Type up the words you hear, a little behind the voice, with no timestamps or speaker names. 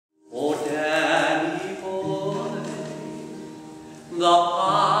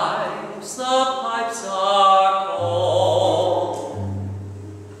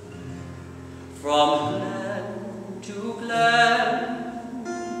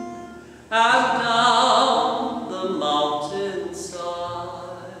and down the mountainside.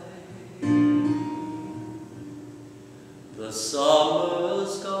 The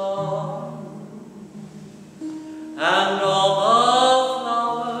summer's gone, and all the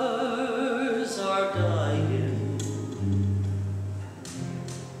flowers are dying.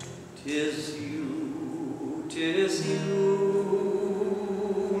 'Tis you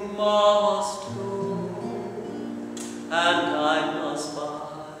must go, and I must bide.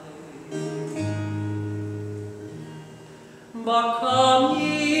 But come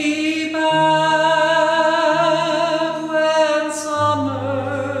ye back when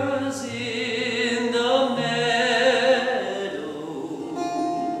summer's in the meadow,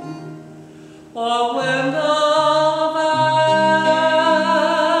 or when the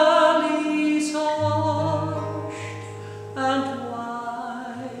valley's hushed and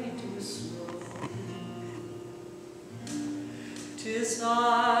white is snow. 'Tis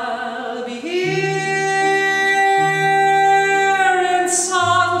I'll be here in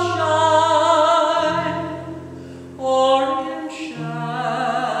sunshine or in shadow.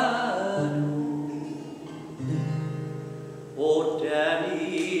 Oh,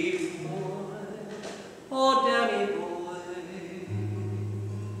 Danny boy,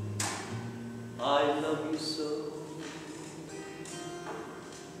 I love you so.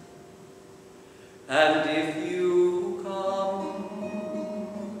 And if you come,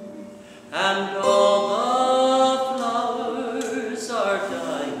 and all the flowers are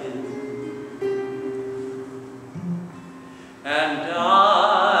dying, and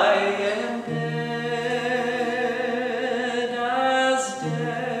I am dead, as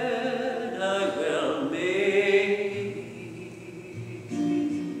dead I well may be,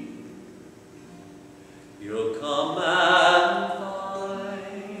 you'll come and find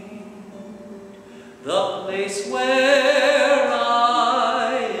the place where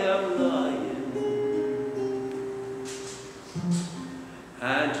I am lying,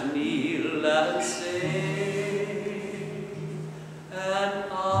 and kneel and say an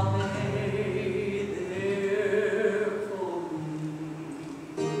Amen there for me,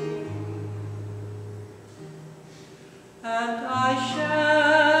 and I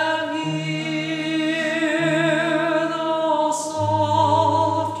shall hear though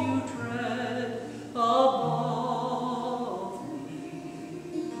soft you tread above me,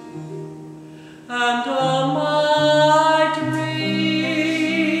 and all my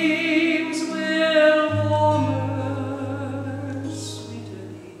dreams will warmer sweetly.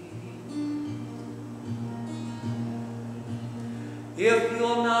 If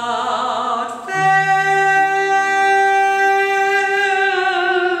you'll not fail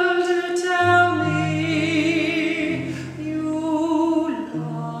to tell me you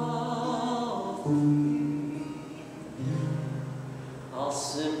love me, I'll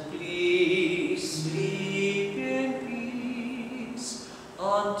simply sleep in peace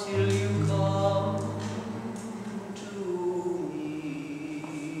until you come to me.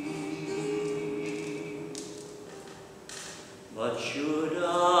 But should I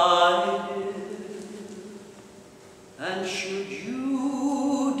live, and should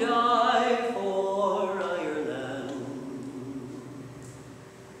you die for Ireland,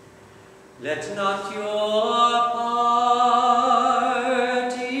 let not your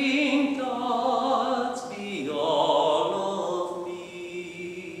parting thoughts be all of me.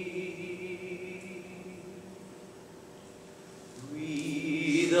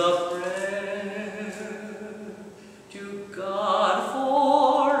 Breathe a prayer to God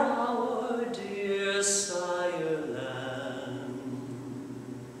for our dear Sireland,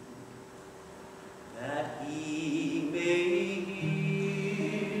 that He may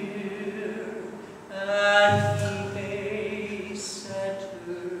hear and He may set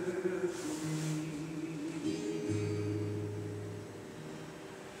her free.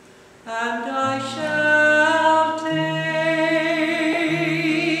 And I shall take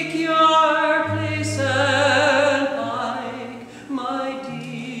your place and Mike, my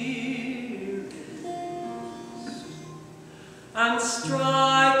dearest, and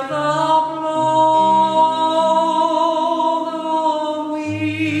strive